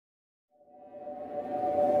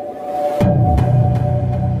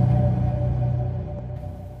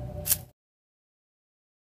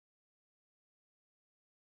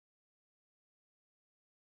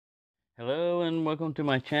Hello and welcome to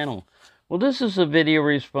my channel. Well, this is a video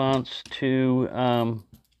response to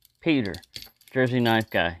Peter, Jersey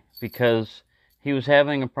Knife Guy, because he was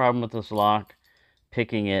having a problem with this lock,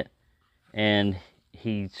 picking it, and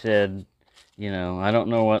he said, you know, I don't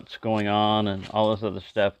know what's going on and all this other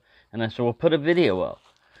stuff. And I said, well, put a video up,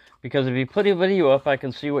 because if you put a video up, I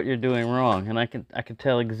can see what you're doing wrong, and I could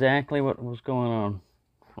tell exactly what was going on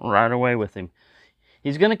right away with him.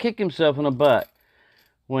 He's gonna kick himself in the butt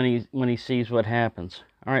when he sees what happens.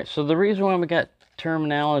 All right, so the reason why we got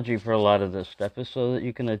terminology for a lot of this stuff is so that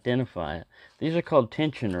you can identify it. These are called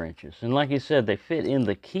tension wrenches, and like you said, they fit in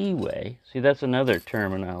the keyway. See, that's another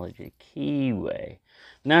terminology, keyway.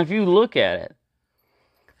 Now, if you look at it,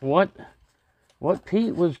 what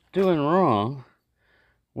Pete was doing wrong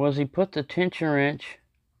was he put the tension wrench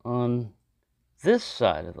on this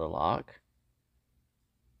side of the lock.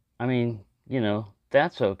 I mean, you know,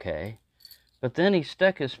 that's okay. But then he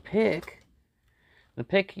stuck his pick. The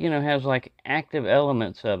pick, you know, has like active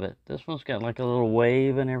elements of it. This one's got like a little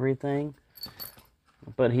wave and everything.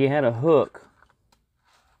 But he had a hook.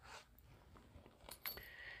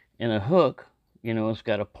 And a hook, you know, it's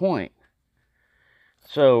got a point.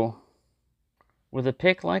 So, with a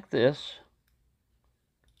pick like this,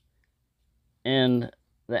 and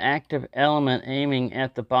the active element aiming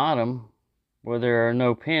at the bottom, where there are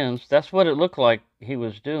no pins, that's what it looked like he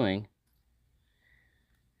was doing.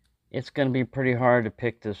 It's going to be pretty hard to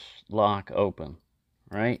pick this lock open,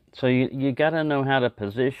 right? So you got to know how to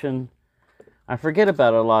position. I forget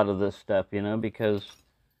about a lot of this stuff, you know, because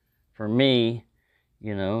for me,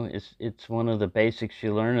 you know, it's one of the basics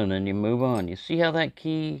you learn, and then you move on. You see how that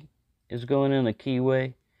key is going in the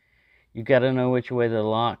keyway? You got to know which way the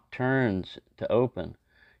lock turns to open.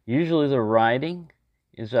 Usually the writing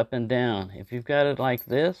is up and down. If you've got it like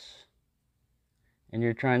this, and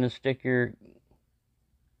you're trying to stick your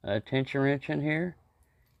tension wrench in here,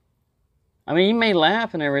 I mean, you may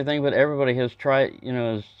laugh and everything, but everybody has tried, you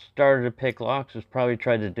know, has started to pick locks, has probably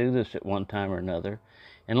tried to do this at one time or another.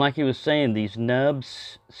 And like he was saying, these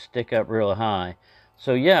nubs stick up real high.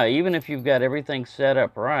 So yeah, even if you've got everything set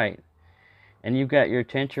up right, and you've got your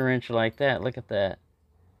tension wrench like that, look at that,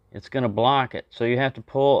 it's going to block it. So you have to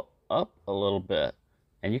pull up a little bit,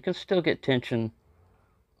 and you can still get tension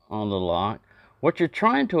on the lock. What you're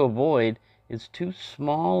trying to avoid is too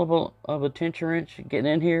small of a tension wrench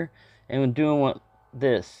getting in here and doing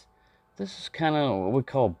this is kind of what we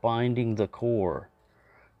call binding the core,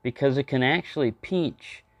 because it can actually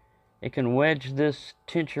pinch. It can wedge this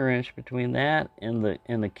tension wrench between that and the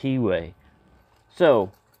keyway.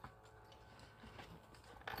 So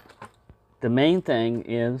the main thing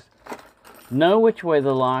is know which way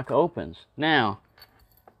the lock opens. Now,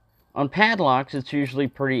 on padlocks, it's usually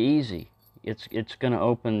pretty easy. It's going to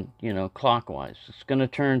open, you know, clockwise. It's going to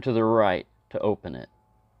turn to the right to open it.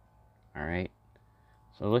 All right.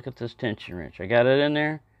 So look at this tension wrench. I got it in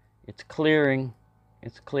there. It's clearing.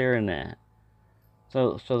 It's clearing that.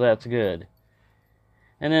 So that's good.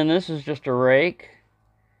 And then this is just a rake.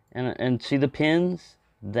 And see the pins?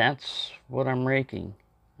 That's what I'm raking.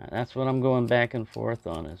 That's what I'm going back and forth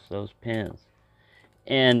on, is those pins.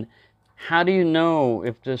 And how do you know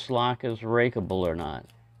if this lock is rakeable or not?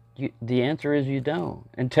 The answer is you don't,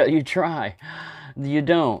 until you try. You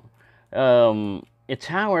don't. It's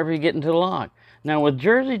however you get into the lock. Now with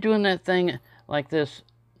Jersey doing that thing like this,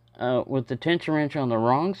 with the tension wrench on the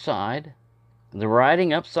wrong side, the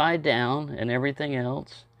writing upside down and everything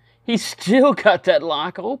else, he still got that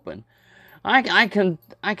lock open. I can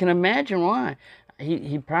imagine why.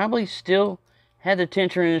 He probably still had the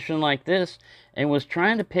tension wrench like this and was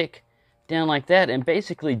trying to pick down like that and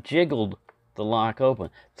basically jiggled the lock open.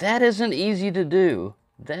 That isn't easy to do.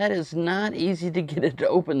 That is not easy to get it to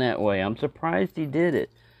open that way. I'm surprised he did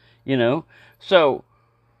it, you know. So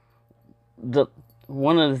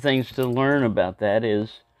one of the things to learn about that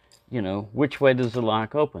is, you know, which way does the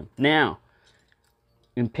lock open? Now,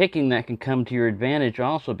 in picking, that can come to your advantage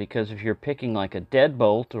also, because if you're picking like a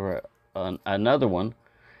deadbolt or another one,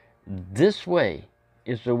 this way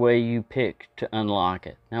is the way you pick to unlock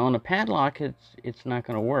it. Now on a padlock, it's not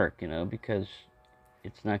going to work, you know, because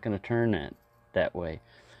it's not going to turn that way.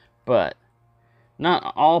 But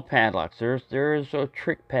not all padlocks. There is a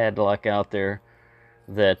trick padlock out there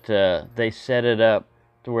that they set it up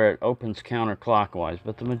to where it opens counterclockwise,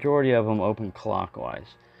 but the majority of them open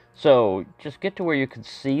clockwise. So just get to where you can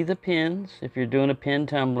see the pins if you're doing a pin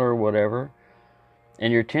tumbler or whatever,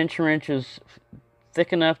 and your tension wrench is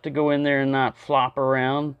thick enough to go in there and not flop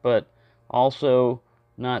around, but also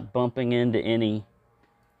not bumping into any,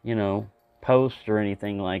 you know, post or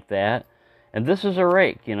anything like that. And this is a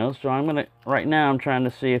rake, you know, so right now I'm trying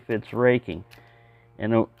to see if it's raking.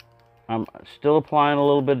 And I'm still applying a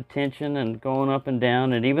little bit of tension and going up and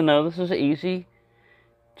down. And even though this is an easy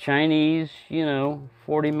Chinese, you know,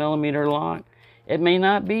 40 millimeter lock, it may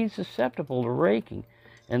not be susceptible to raking.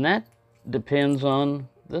 And that depends on,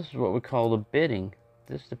 this is what we call the bitting.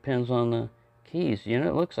 This depends on the keys. You know,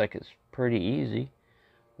 it looks like it's pretty easy.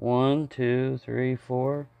 1, 2, 3,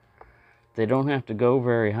 4. They don't have to go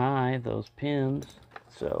very high, those pins.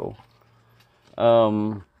 So,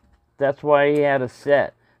 that's why he had a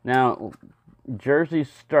set. Now, Jersey's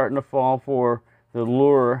starting to fall for the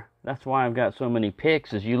lure. That's why I've got so many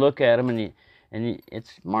picks. As you look at them and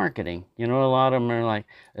it's marketing. You know, a lot of them are like,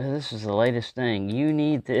 oh, this is the latest thing. You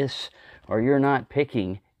need this or you're not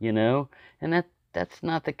picking, you know. And that's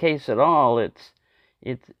not the case at all. It's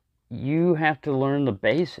you have to learn the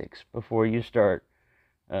basics before you start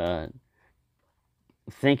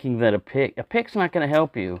thinking that a pick's not going to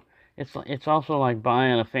help you. It's also like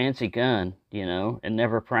buying a fancy gun, you know, and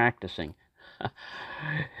never practicing.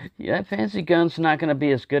 Yeah, that fancy gun's not going to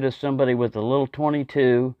be as good as somebody with a little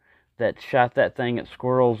 22 that shot that thing at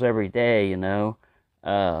squirrels every day, you know.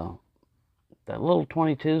 That little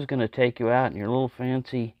 22 is going to take you out, and your little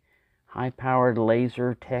fancy high-powered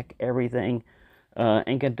laser tech everything ain't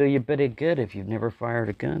going to do you a bit of good if you've never fired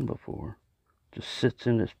a gun before. Just sits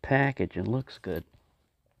in this package and looks good.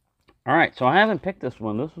 All right, so I haven't picked this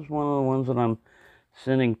one. This is one of the ones that I'm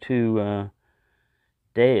sending to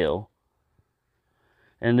Dale.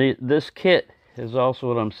 And this kit is also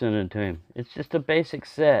what I'm sending to him. It's just a basic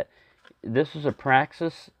set. This is a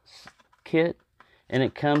Praxis kit, and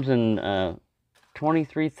it comes in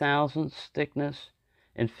 23 thousandths thickness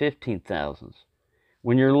and 15 thousandths.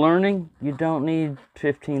 When you're learning, you don't need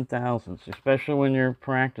 15 thousandths, especially when you're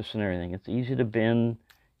practicing everything. It's easy to bend,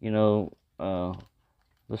 you know,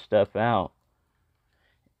 the stuff out.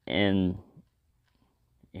 And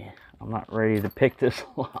yeah, I'm not ready to pick this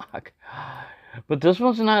lock. But this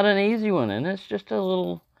one's not an easy one, and it's just a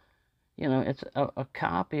little, you know, it's a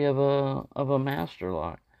copy of a master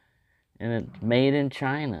lock. And it's made in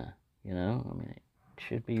China, you know. I mean, it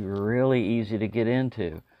should be really easy to get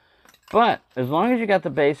into. But as long as you got the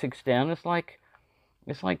basics down, it's like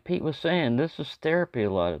Pete was saying, this is therapy a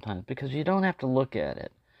lot of times because you don't have to look at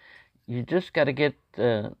it. You just got to get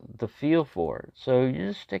the feel for it. So you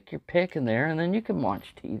just stick your pick in there, and then you can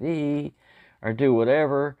watch TV or do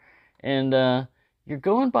whatever. And you're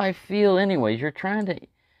going by feel anyways. You're trying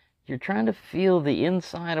to feel the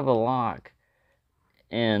inside of a lock,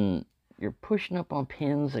 and you're pushing up on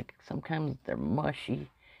pins. Like sometimes they're mushy,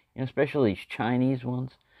 and especially these Chinese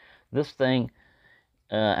ones. This thing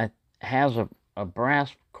has a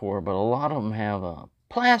brass core, but a lot of them have a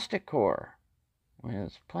plastic core. I mean,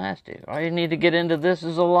 it's plastic. All you need to get into this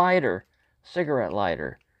is a lighter, cigarette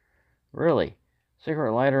lighter. Really,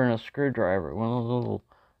 cigarette lighter and a screwdriver, one of those little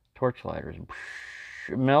torch lighters.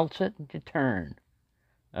 It melts it and you turn.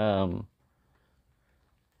 So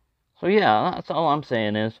yeah, that's all I'm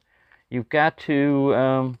saying is you've got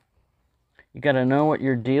to know what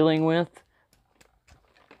you're dealing with.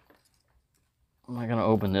 I'm not gonna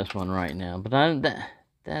open this one right now, but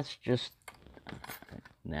that's just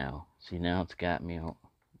now. See, now it's got me. I'm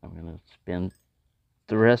gonna spend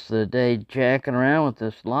the rest of the day jacking around with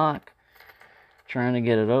this lock, trying to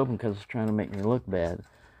get it open because it's trying to make me look bad.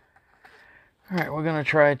 All right, we're gonna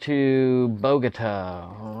try to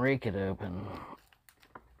Bogota, rake it open.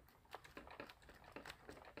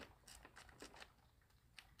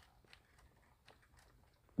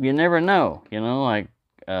 You never know, you know, like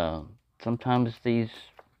sometimes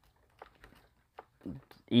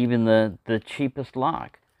even the cheapest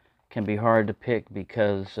lock can be hard to pick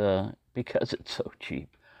because it's so cheap.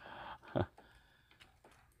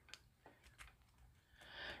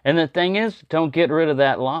 And the thing is, don't get rid of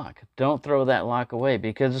that lock. Don't throw that lock away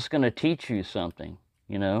because it's going to teach you something,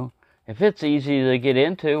 you know. If it's easy to get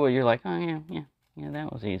into, well, you're like, oh, yeah,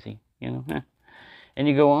 that was easy, you know. And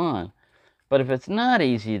you go on. But if it's not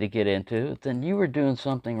easy to get into, then you were doing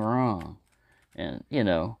something wrong. And, you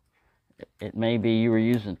know, it may be you were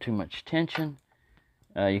using too much tension.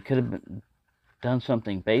 You could have done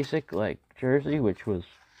something basic like Jersey, which was,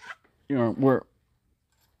 you know, where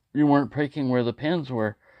you weren't pricking where the pins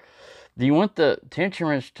were. You want the tension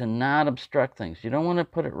wrench to not obstruct things. You don't want to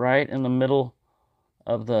put it right in the middle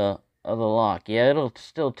of the lock. Yeah, it'll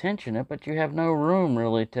still tension it, but you have no room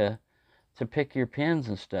really to pick your pins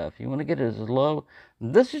and stuff. You want to get it as low.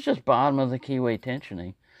 This is just bottom of the keyway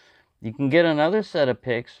tensioning. You can get another set of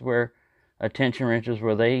picks where tension wrenches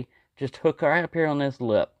where they just hook right up here on this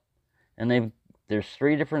lip, and there's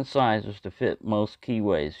 3 different sizes to fit most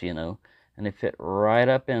keyways, you know, and they fit right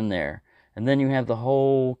up in there. And then you have the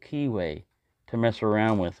whole keyway to mess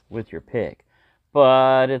around with your pick.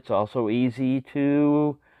 But it's also easy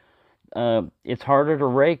to, it's harder to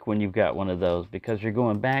rake when you've got one of those, because you're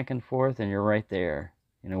going back and forth and you're right there,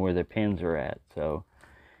 you know, where the pins are at. So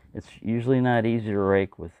it's usually not easy to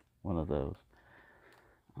rake with one of those.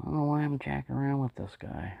 I don't know why I'm jacking around with this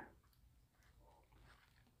guy.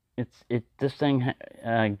 This thing,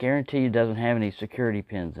 guarantee you, doesn't have any security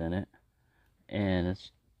pins in it, and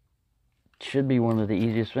it should be one of the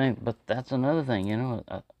easiest things. But that's another thing, you know,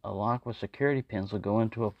 a lock with security pins will go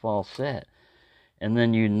into a false set, and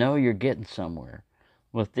then you know you're getting somewhere.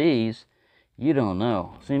 With these, you don't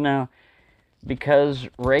know. See, now, because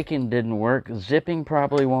raking didn't work, zipping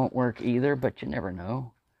probably won't work either, but you never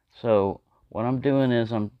know. So what I'm doing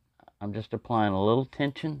is I'm just applying a little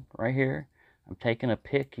tension right here. I'm taking a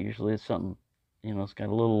pick, usually it's something, you know, it's got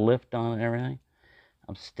a little lift on it and everything.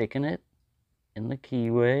 I'm sticking it in the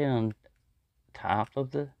keyway on top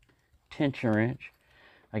of the tension wrench.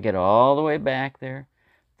 I get all the way back there.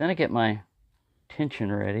 Then I get my tension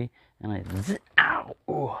ready, and I zip, ow,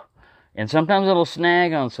 ooh. And sometimes it'll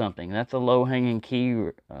snag on something. That's a low-hanging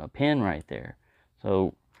key pin right there.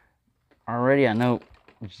 So already I know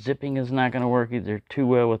zipping is not going to work either too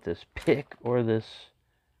well with this pick or this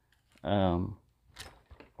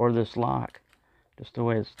lock, just the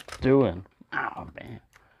way it's doing. Oh man!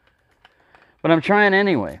 But I'm trying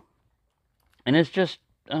anyway, and it's just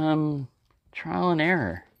trial and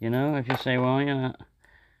error. You know, if you say, well, you know,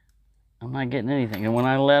 I'm not getting anything, and when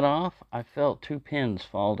I let off, I felt 2 pins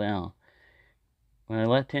fall down. When I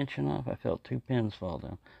let tension off, I felt 2 pins fall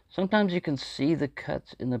down. Sometimes you can see the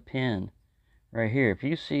cuts in the pin right here. If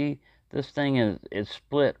you see this thing is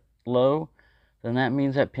split low, then that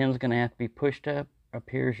means that pin's going to have to be pushed up. Up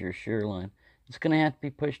here's your shear line. It's going to have to be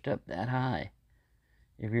pushed up that high.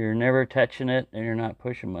 If you're never touching it and you're not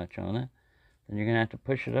pushing much on it, then you're going to have to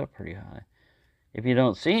push it up pretty high. If you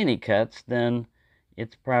don't see any cuts, then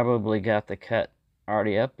it's probably got the cut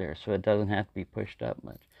already up there, so it doesn't have to be pushed up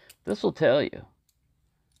much. This will tell you,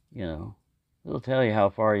 you know, it'll tell you how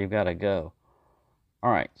far you've got to go.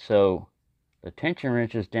 All right, so the tension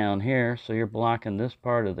wrench is down here, so you're blocking this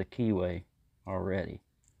part of the keyway already.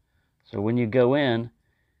 So when you go in,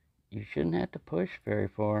 you shouldn't have to push very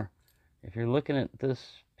far. If you're looking at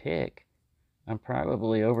this pick, I'm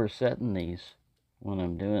probably oversetting these when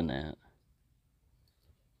I'm doing that.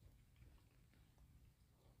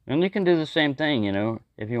 And you can do the same thing, you know,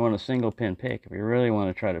 if you want a single pin pick, if you really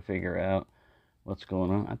want to try to figure out what's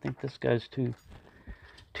going on. I think this guy's too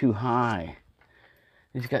high.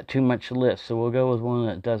 He's got too much lift, so we'll go with one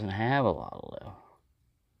that doesn't have a lot of lift.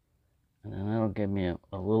 And then that'll give me a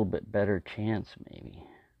little bit better chance, maybe.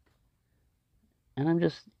 And I'm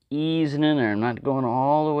just easing in there. I'm not going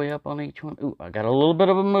all the way up on each one. Ooh, I got a little bit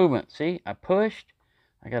of a movement. See, I pushed.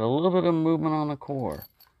 I got a little bit of movement on the core.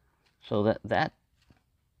 So that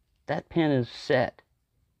pin is set.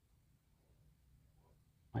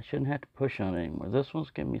 I shouldn't have to push on it anymore. This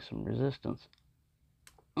one's giving me some resistance.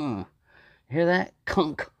 Hear that?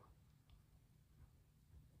 Kunk.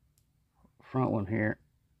 Front one here.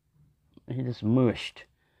 He just mushed.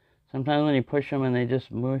 Sometimes when you push them and they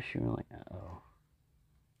just mush, you're like, uh-oh.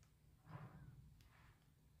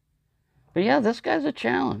 But yeah, this guy's a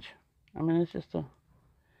challenge. I mean, it's just a...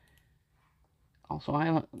 Also, I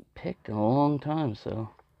haven't picked in a long time,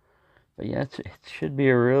 so... But yeah, it should be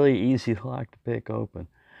a really easy lock to pick open.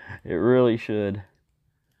 It really should.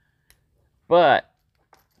 But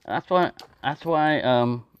that's why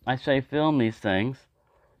I say film these things.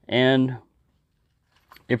 And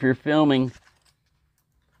if you're filming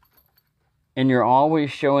and you're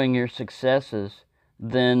always showing your successes,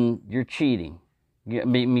 then you're cheating.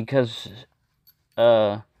 Because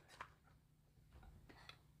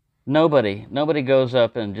nobody goes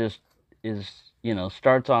up and just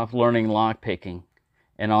starts off learning lock picking,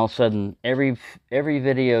 and all of a sudden every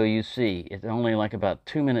video you see, it's only like about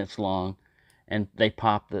 2 minutes long, and they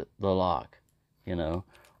pop the lock,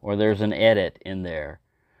 or there's an edit in there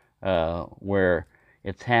where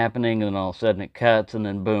it's happening and all of a sudden it cuts and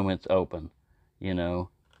then boom, it's open.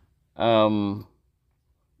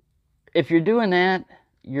 If you're doing that,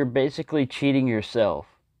 you're basically cheating yourself,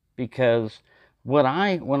 because when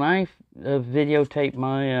I videotape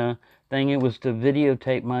my thing, it was to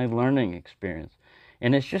videotape my learning experience.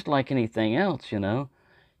 And it's just like anything else,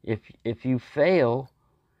 if you fail,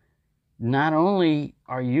 not only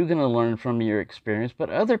are you going to learn from your experience, but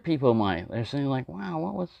other people might. They're saying like,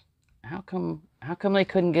 wow, how come they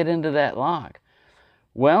couldn't get into that lock?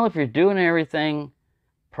 Well, if you're doing everything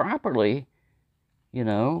properly,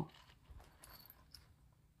 it'll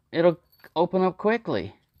open up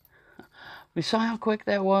quickly. We saw how quick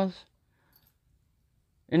that was?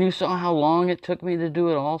 And you saw how long it took me to do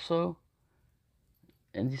it also?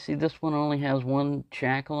 And you see this one only has one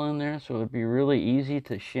shackle in there, so it'd be really easy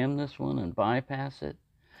to shim this one and bypass it.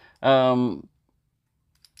 Like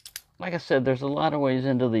I said, there's a lot of ways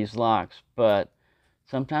into these locks, but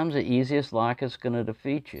sometimes the easiest lock is going to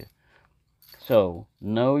defeat you. So,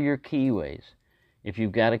 know your keyways. If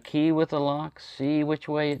you've got a key with a lock, see which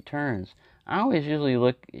way it turns. I always usually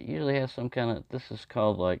look, it usually has some kind of, this is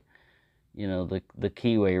called like, you know, the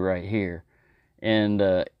keyway right here. And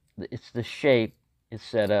it's the shape is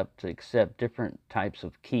set up to accept different types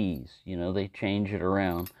of keys. You know, they change it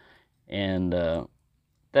around. And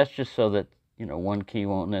that's just so that, you know, one key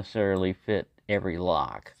won't necessarily fit every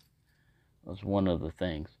lock. That's one of the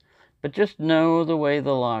things. But just know the way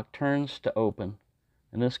the lock turns to open.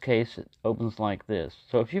 In this case, it opens like this.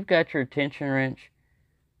 So if you've got your tension wrench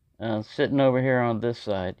sitting over here on this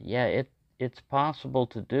side, yeah, it's possible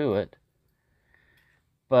to do it.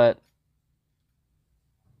 But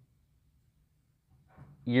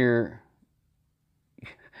you're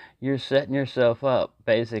setting yourself up,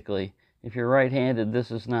 basically. If you're right-handed,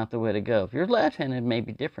 this is not the way to go. If you're left-handed, it may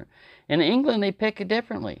be different. In England, they pick it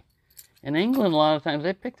differently. In England, a lot of times,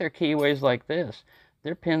 they pick their keyways like this.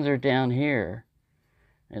 Their pins are down here.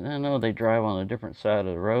 And I know they drive on a different side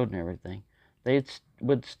of the road and everything. They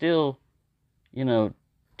would still, you know,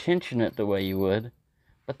 tension it the way you would.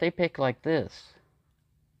 But they pick like this.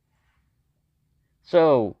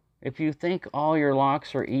 So, if you think all your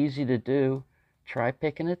locks are easy to do, try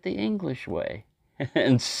picking it the English way.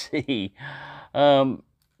 And see.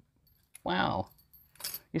 Wow.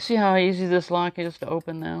 You see how easy this lock is to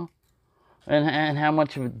open now? And how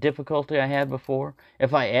much of a difficulty I had before?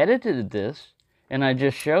 If I edited this and I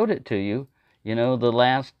just showed it to you, you know, the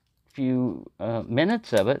last few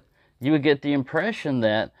minutes of it, you would get the impression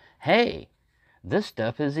that, hey, this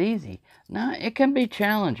stuff is easy. Now, it can be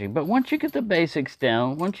challenging, but once you get the basics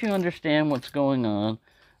down, once you understand what's going on,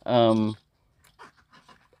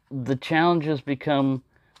 the challenges become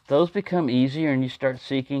easier, and you start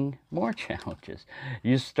seeking more challenges.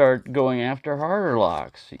 You start going after harder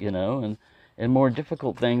locks, you know, and more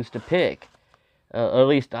difficult things to pick. At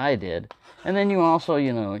least I did. And then you also,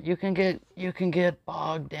 you know, you can get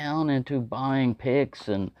bogged down into buying picks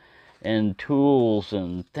and tools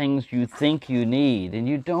and things you think you need, and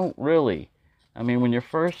you don't really. I mean, when you're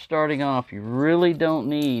first starting off, you really don't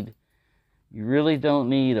need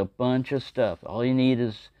a bunch of stuff. All you need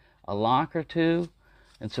is a lock or two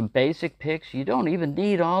and some basic picks. You don't even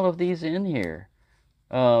need all of these in here.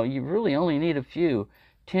 You really only need a few.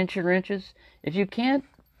 Tension wrenches. If you can't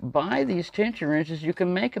buy these tension wrenches, you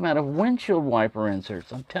can make them out of windshield wiper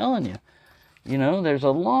inserts. I'm telling you. You know, there's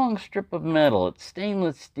a long strip of metal. It's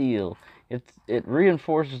stainless steel. It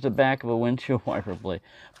reinforces the back of a windshield wiper blade.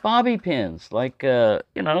 Bobby pins, like, you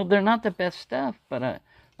know, they're not the best stuff, but I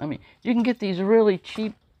mean, you can get these really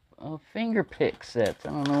cheap finger pick sets.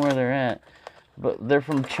 I don't know where they're at, but they're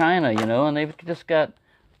from China, you know, and they've just got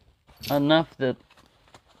enough that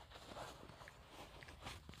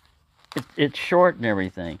it's short and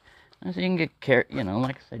everything. And so you can get, you know,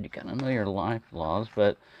 like I said, you gotta know your life laws,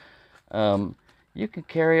 but you can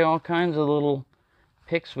carry all kinds of little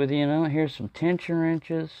picks with you, you know. Here's some tension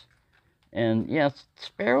wrenches, and yeah,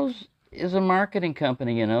 Sparrows is a marketing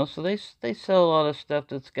company, you know, so they sell a lot of stuff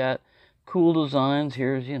that's got cool designs.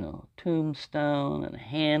 Here's, you know, tombstone and a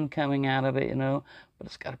hand coming out of it, you know, but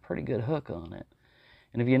it's got a pretty good hook on it.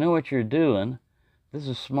 And if you know what you're doing, this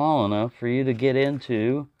is small enough for you to get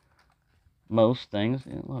into most things.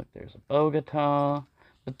 You know, look, there's a Bogota,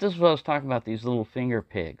 but this is what I was talking about, these little finger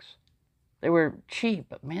picks. They were cheap,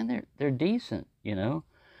 but man, they're decent, you know.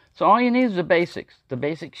 So all you need is the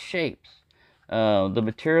basic shapes. The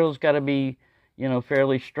material's got to be, you know,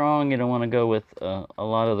 fairly strong. You don't want to go with a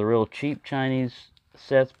lot of the real cheap Chinese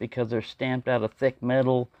sets because they're stamped out of thick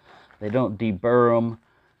metal. They don't deburr them.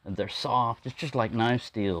 They're soft. It's just like knife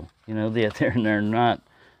steel. You know, they're not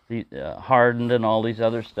hardened and all these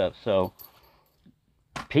other stuff. So,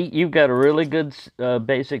 Pete, you've got a really good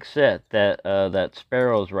basic set, that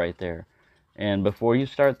Sparrows right there. And before you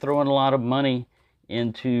start throwing a lot of money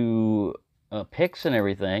into picks and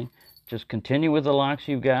everything, just continue with the locks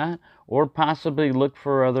you've got, or possibly look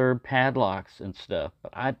for other padlocks and stuff.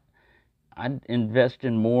 But I'd invest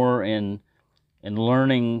in more in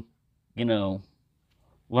learning, you know,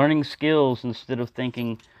 learning skills instead of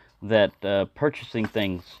thinking that purchasing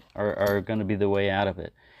things are going to be the way out of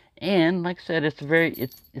it. And like I said,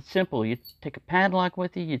 it's simple. You take a padlock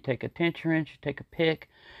with you, you take a tension wrench, you take a pick,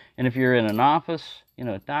 and if you're in an office, you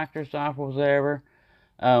know, a doctor's office, whatever,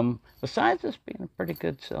 Besides this being a pretty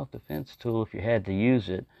good self-defense tool if you had to use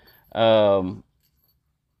it,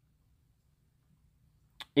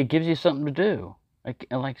 it gives you something to do. Like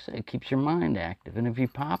I say, it keeps your mind active. And if you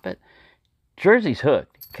pop it, Jersey's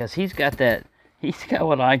hooked because he's got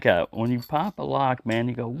what I got. When you pop a lock, man,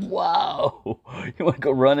 you go, whoa! You want to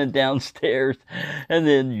go running downstairs, and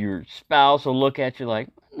then your spouse will look at you like,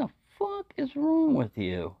 what the fuck is wrong with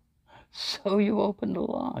you? So you opened the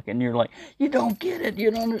lock, and you're like, you don't get it.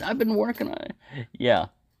 You don't. I've been working on it. Yeah.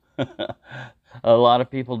 A lot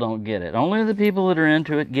of people don't get it. Only the people that are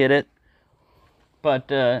into it get it.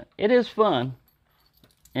 But it is fun.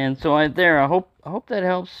 And so I hope that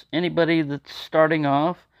helps anybody that's starting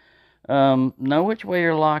off. Know which way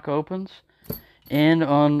your lock opens, and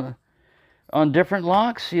on different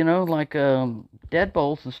locks, like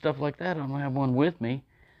deadbolts and stuff like that. I don't have one with me,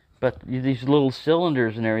 but these little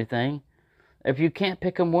cylinders and everything. If you can't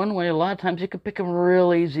pick them one way, a lot of times you can pick them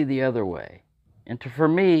real easy the other way. And for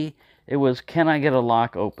me, it was, can I get a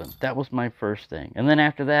lock open? That was my first thing. And then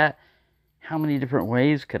after that, how many different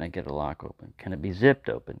ways can I get a lock open? Can it be zipped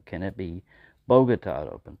open? Can it be Bogota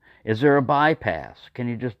open? Is there a bypass? Can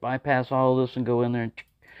you just bypass all of this and go in there?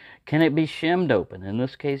 Can it be shimmed open? In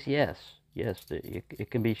this case, yes. Yes,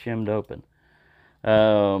 it can be shimmed open.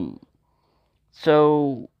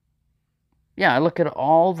 So, yeah, I look at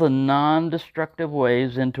all the non-destructive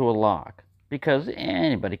ways into a lock, because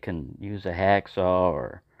anybody can use a hacksaw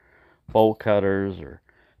or bolt cutters or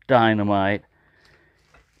dynamite.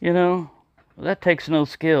 That takes no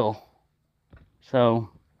skill. So,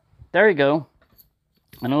 there you go.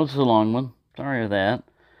 I know this is a long one. Sorry for that.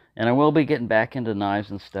 And I will be getting back into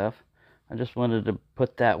knives and stuff. I just wanted to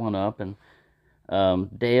put that one up. And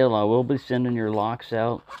Dale, I will be sending your locks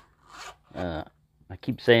out. I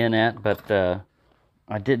keep saying that, but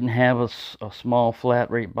I didn't have a small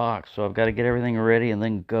flat rate box. So I've got to get everything ready and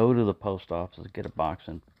then go to the post office, get a box,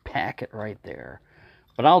 and pack it right there.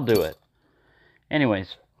 But I'll do it.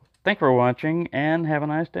 Anyways, thanks for watching, and have a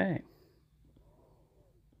nice day.